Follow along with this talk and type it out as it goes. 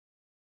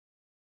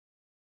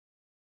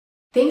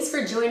Thanks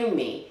for joining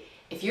me.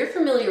 If you're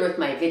familiar with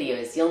my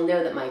videos, you'll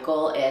know that my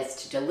goal is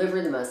to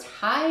deliver the most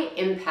high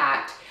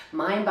impact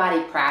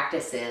mind-body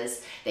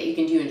practices that you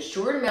can do in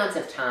short amounts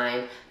of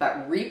time,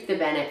 but reap the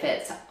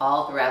benefits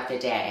all throughout the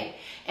day.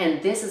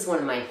 And this is one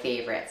of my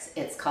favorites.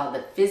 It's called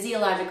the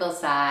Physiological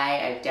Sigh.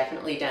 I've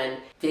definitely done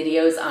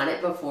videos on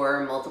it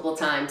before multiple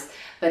times,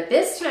 but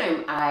this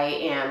time I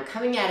am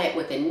coming at it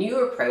with a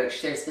new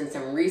approach. There's been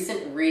some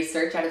recent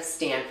research out of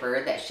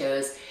Stanford that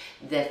shows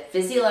the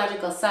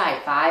Physiological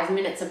Sigh, 5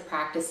 minutes of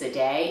practice a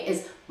day,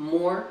 is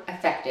more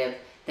effective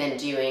than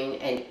doing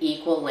an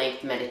equal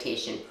length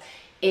meditation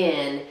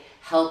in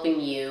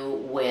helping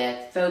you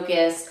with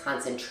focus,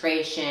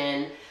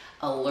 concentration,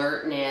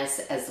 alertness,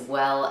 as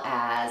well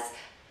as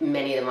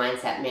many of the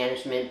mindset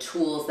management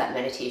tools that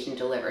meditation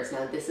delivers.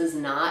 Now, this is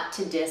not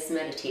to diss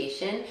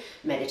meditation.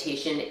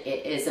 Meditation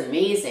is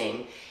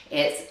amazing.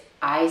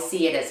 I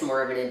see it as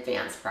more of an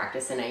advanced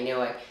practice, and I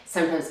know I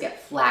sometimes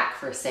get flack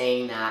for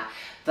saying that,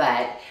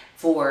 but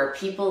for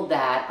people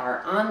that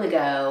are on the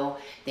go,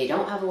 they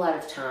don't have a lot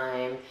of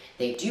time,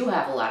 they do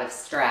have a lot of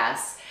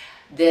stress,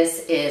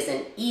 this is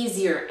an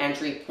easier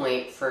entry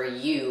point for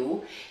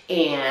you,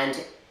 and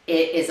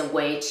it is a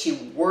way to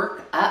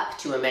work up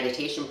to a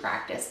meditation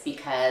practice,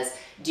 because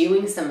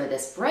doing some of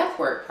this breath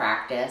work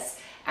practice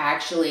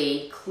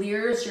actually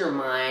clears your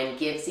mind,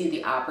 gives you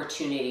the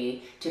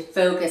opportunity to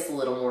focus a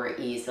little more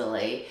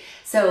easily.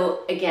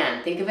 So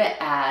again, think of it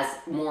as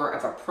more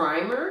of a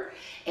primer,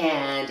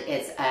 and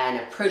it's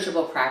an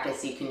approachable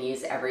practice you can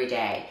use every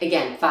day.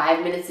 Again,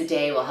 5 minutes a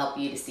day will help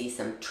you to see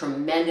some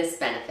tremendous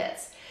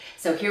benefits.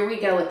 So here we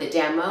go with the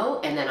demo,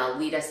 and then I'll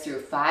lead us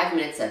through 5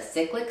 minutes of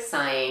cyclic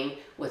sighing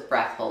with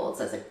breath holds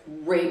as a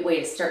great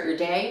way to start your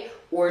day,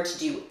 or to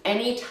do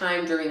any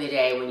time during the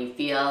day when you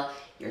feel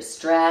your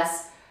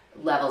stress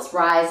levels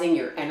rising,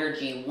 your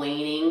energy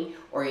waning,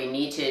 or you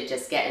need to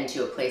just get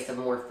into a place of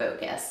more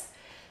focus.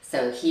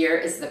 So here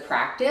is the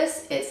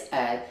practice. It's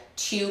a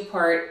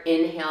 2-part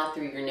inhale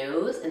through your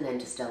nose and then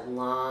just a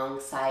long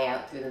sigh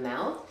out through the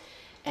mouth.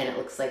 And it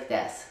looks like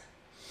this.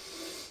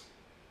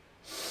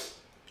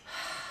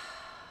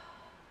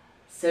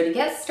 So to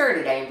get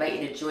started, I invite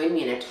you to join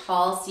me in a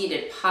tall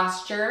seated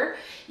posture.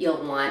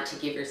 You'll want to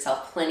give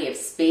yourself plenty of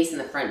space in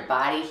the front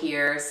body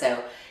here.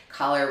 So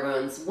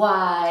collarbones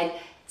wide,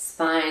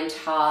 spine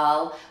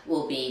tall.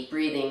 We'll be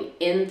breathing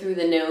in through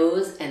the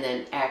nose and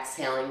then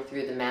exhaling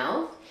through the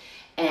mouth.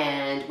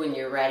 And when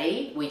you're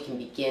ready, we can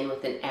begin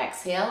with an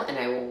exhale, and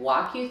I will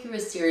walk you through a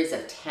series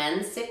of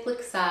 10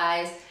 cyclic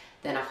sighs,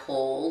 then a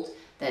hold,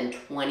 then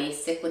 20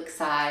 cyclic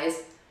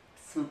sighs,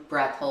 some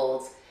breath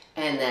holds,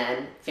 and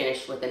then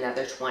finish with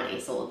another 20.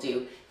 So we'll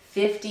do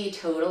 50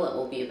 total. It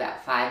will be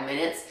about 5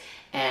 minutes,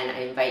 and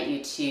I invite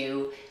you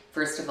to,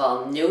 first of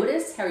all,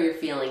 notice how you're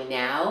feeling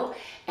now,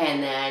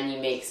 and then you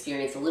may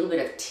experience a little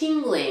bit of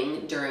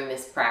tingling during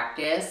this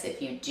practice.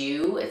 If you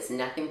do, it's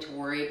nothing to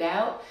worry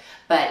about,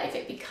 but if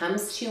it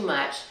becomes too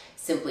much,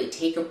 simply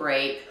take a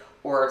break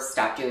or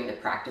stop doing the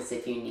practice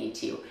if you need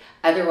to.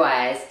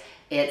 Otherwise,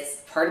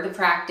 it's part of the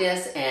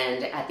practice,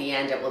 and at the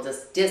end it will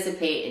just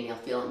dissipate and you'll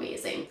feel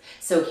amazing.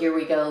 So here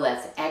we go.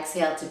 Let's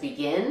exhale to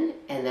begin,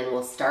 and then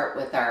we'll start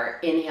with our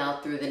inhale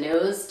through the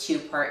nose,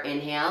 2-part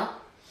inhale.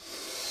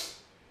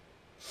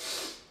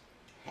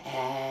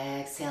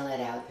 Exhale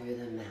it out through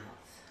the mouth.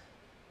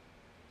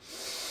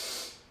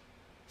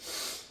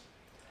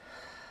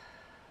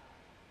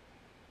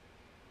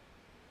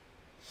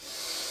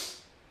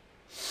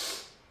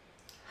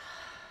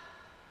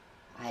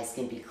 Eyes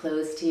can be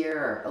closed here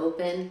or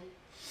open.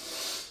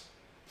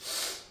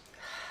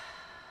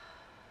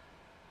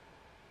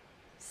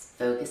 Just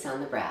focus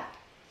on the breath.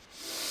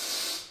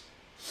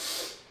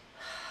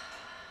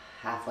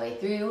 Halfway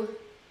through.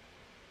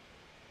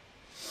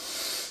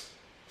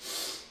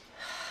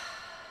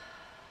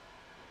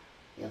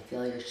 You'll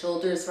feel your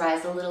shoulders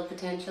rise a little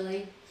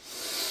potentially.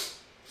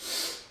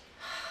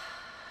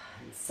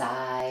 And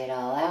sigh it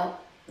all out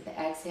with the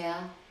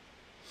exhale.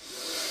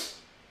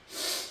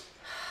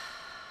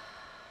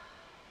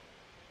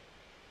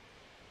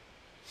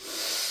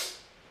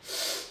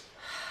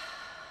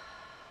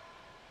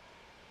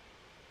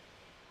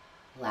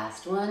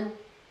 Last one.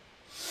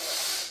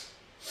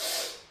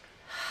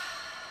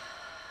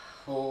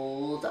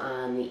 Hold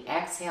on the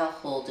exhale,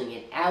 holding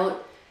it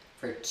out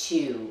for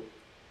 2,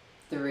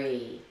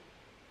 3,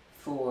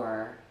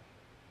 4,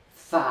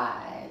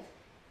 5.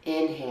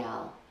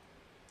 Inhale,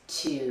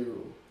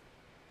 2,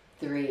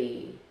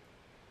 3,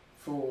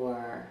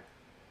 4,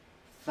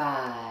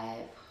 5.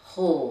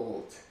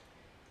 Hold,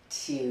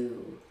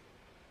 2,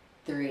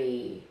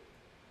 3,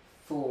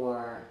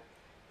 4,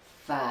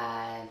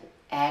 5.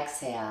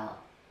 Exhale,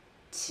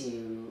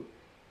 2,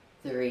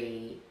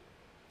 3,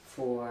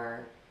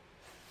 4,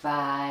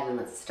 5. And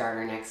let's start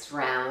our next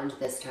round.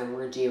 This time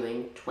we're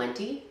doing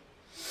 20.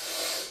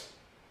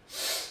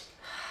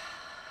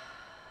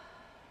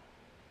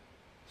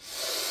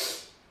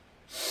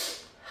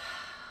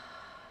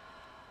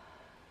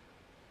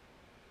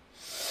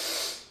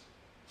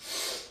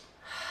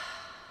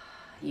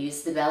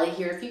 Use the belly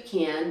here if you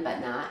can, but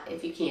not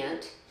if you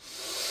can't.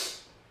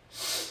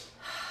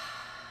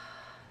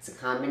 It's a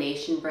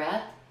combination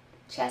breath,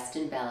 chest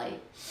and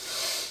belly.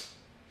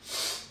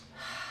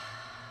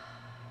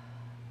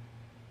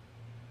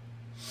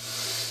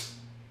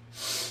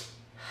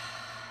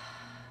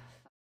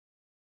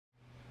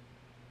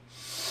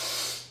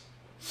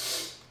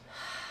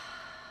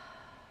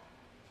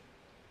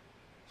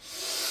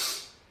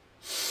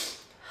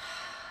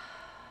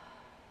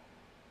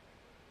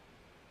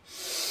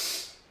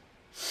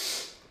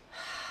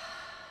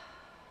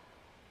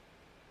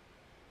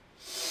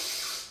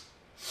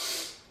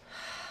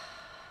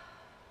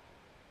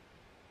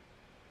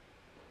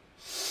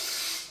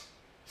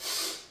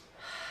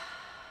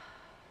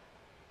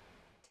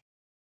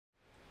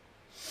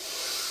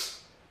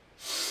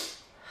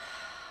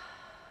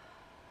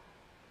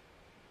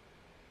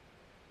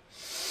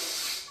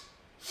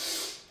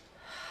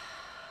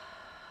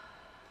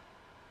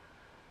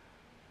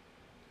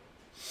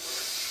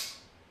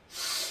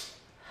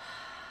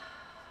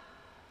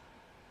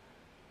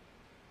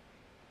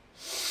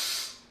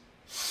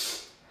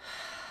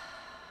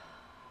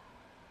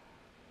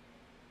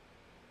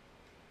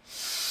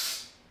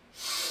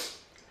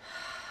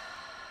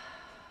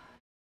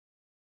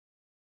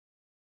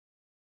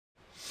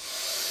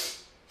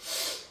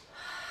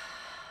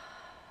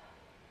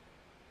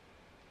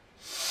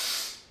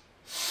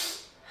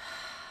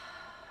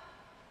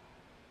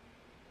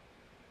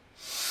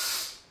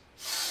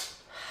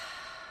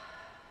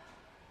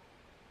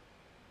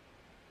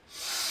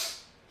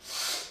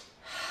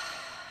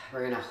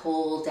 We're gonna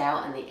hold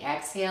out on the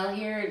exhale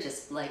here,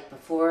 just like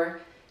before.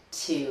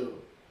 2,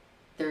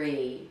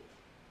 3,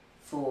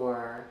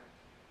 4,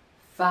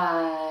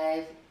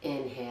 5.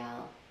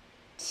 Inhale.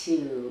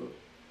 2,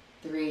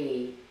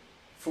 3,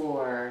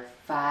 4,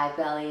 5.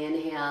 Belly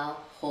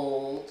inhale.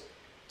 Hold.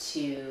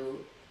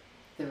 2,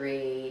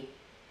 3,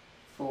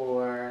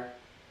 4,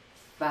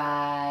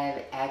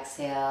 5.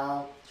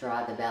 Exhale.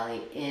 Draw the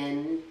belly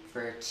in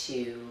for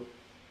 2,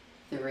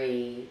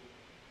 3,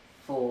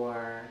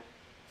 4,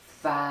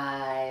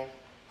 5.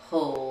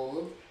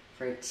 Hold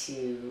for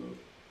 2,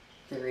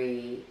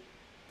 3,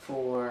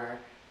 4,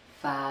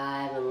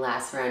 5. And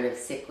last round of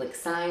cyclic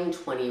sighing,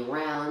 20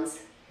 rounds.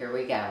 Here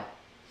we go.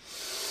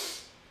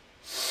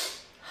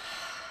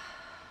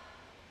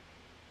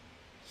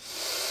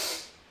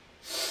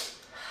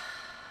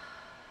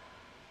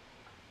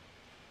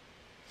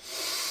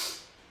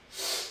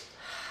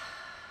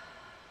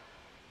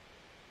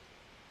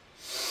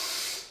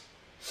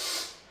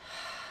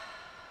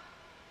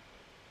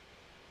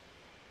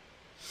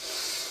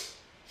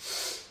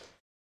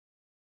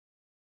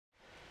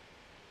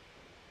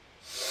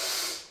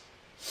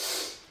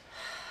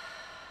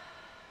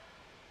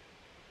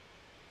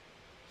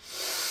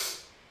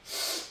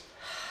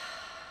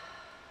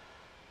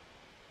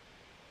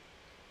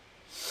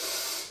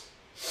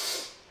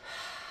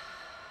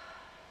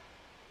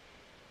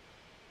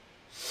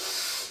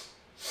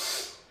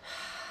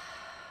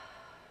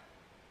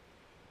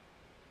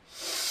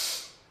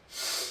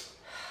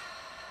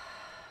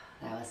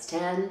 That was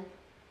 10.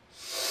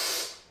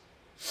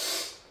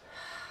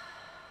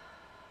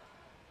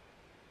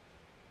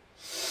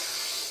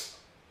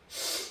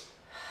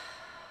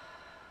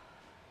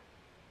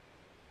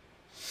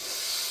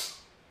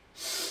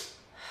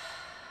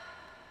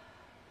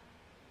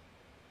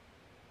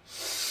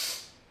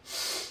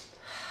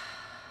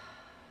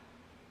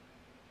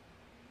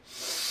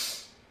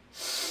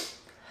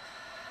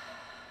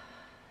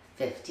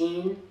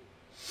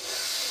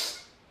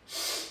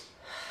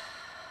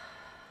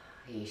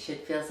 You should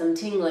feel some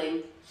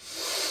tingling.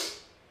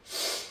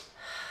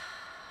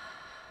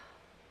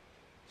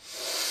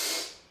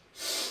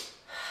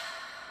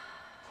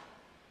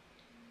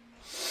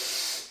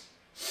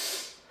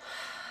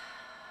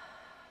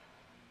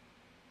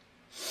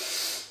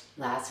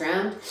 Last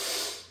round.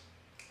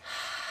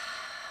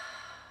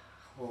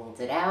 Hold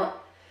it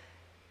out.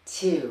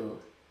 2,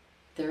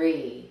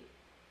 3,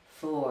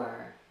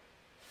 4,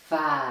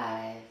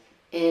 5.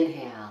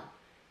 Inhale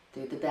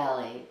through the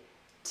belly.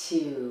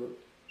 2,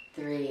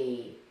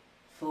 3,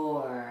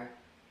 4,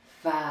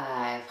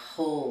 5.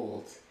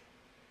 Hold.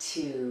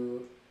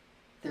 2,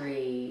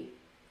 3,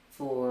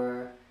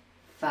 4,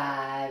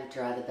 5.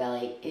 Draw the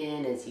belly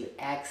in as you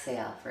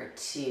exhale for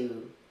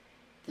 2,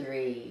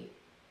 3,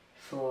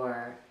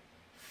 4,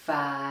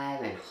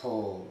 5. And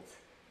hold.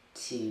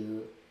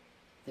 2,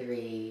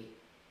 3,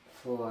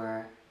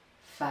 4,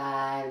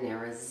 5. Now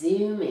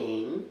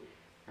resuming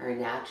our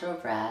natural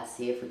breath.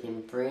 See if we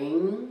can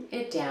bring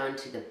it down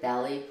to the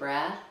belly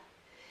breath.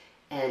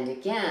 And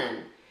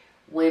again,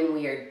 when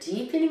we are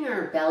deepening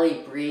our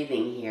belly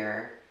breathing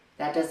here,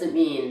 that doesn't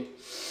mean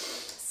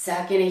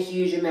suck in a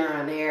huge amount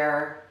of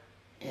air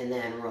and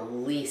then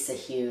release a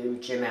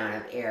huge amount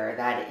of air.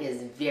 That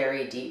is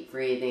very deep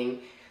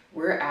breathing.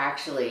 We're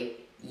actually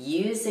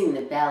using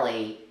the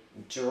belly,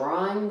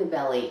 drawing the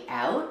belly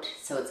out.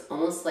 So it's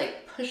almost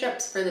like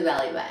push-ups for the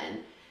belly button.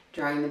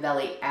 Drawing the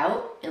belly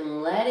out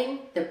and letting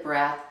the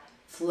breath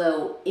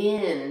flow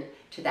in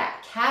to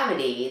that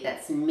cavity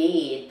that's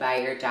made by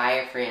your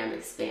diaphragm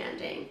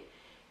expanding.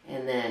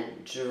 And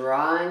then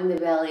drawing the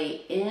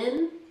belly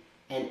in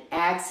and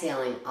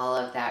exhaling all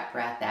of that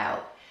breath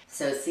out.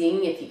 So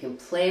seeing if you can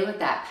play with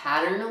that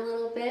pattern a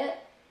little bit,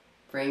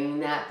 bringing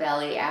that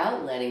belly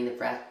out, letting the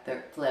breath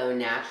flow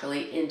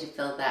naturally in to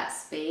fill that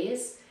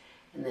space,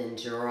 and then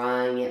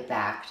drawing it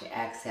back to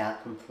exhale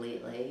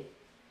completely.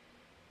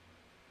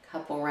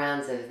 Couple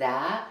rounds of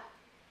that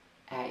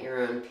at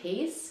your own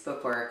pace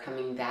before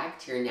coming back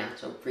to your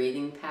natural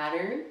breathing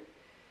pattern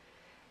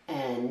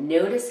and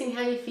noticing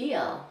how you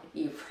feel.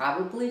 You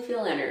probably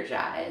feel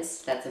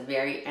energized. That's a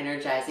very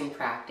energizing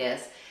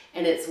practice,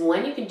 and it's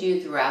one you can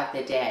do throughout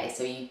the day,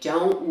 so you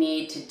don't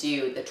need to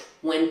do the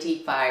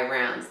 25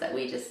 rounds that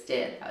we just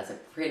did. That was a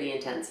pretty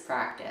intense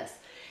practice.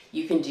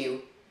 You can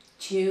do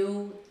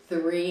 2,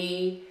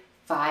 3,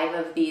 5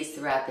 of these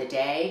throughout the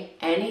day,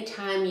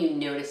 anytime you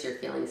notice you're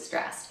feeling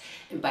stressed.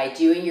 And by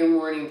doing your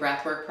morning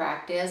breathwork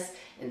practice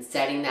and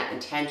setting that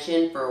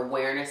intention for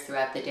awareness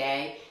throughout the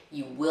day,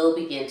 you will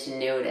begin to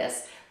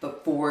notice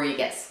before you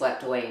get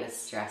swept away in a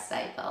stress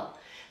cycle.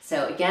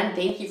 So again,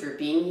 thank you for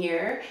being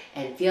here,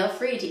 and feel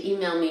free to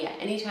email me at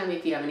any time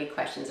if you have any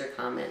questions or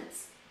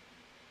comments.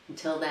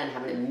 Until then,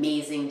 have an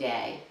amazing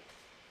day.